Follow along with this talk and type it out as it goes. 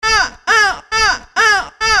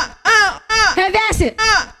desce.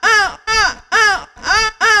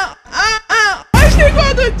 Hoje tem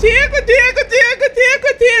gol do Tico, Tico, Tico, Tico,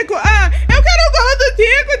 Tico. Eu quero o gol do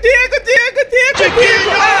Tico, Tico, Tico, Tico,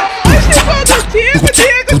 Tico. Hoje tem gol do Tico,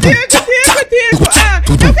 Tico, Tico, Tico, Tico.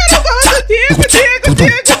 Eu quero o gol do Tico, Tico,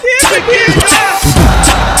 Tico, Tico, Tico.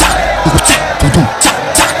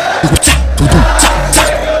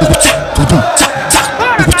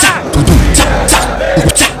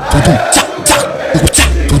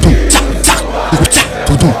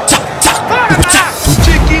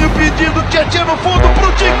 Tiquinho pedindo tchê no fundo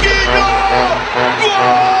pro Tiquinho. Gol!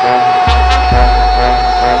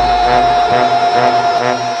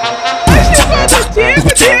 Hoje tem gol do Tico,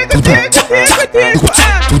 Tico, Tico, Tico, Tico.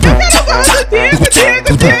 Eu quero o gol do Tico,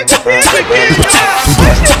 Tico, Tico, Tico, Tico.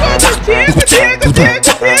 Hoje tem gol do Tico, Tico,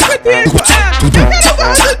 Tico, Tico, Tico. Eu quero o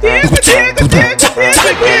gol do Tico, Tico, Tico,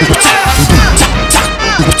 Tico, Tico.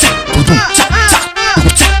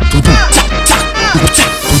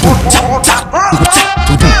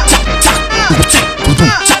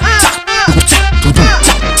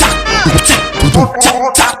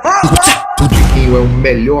 O Tiquinho é o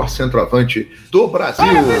melhor centroavante do Brasil.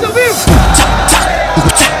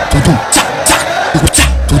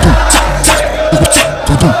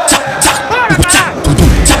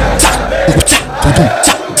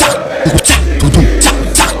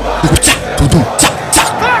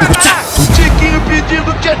 Tiquinho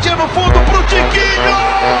pedindo tchê no fundo pro Tiquinho.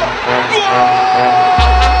 Gol!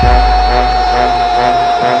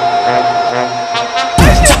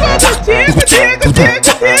 Hoje tem gol do Tico, Tico, Tico,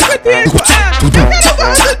 Tico, Tico. Eu quero o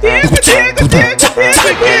gol do Tico, Tico, Tico, Tico,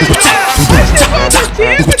 Tico. Hoje tem gol do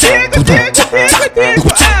Tico, Tico, Tico, Tico, Tico.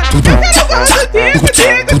 Eu quero o gol do Tico,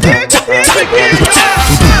 Tico, Tico, Tico, Tico.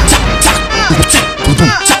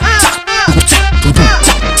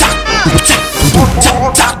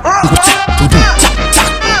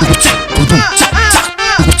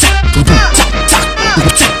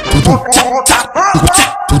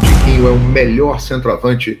 O Tiquinho é o melhor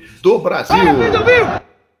centroavante do Brasil.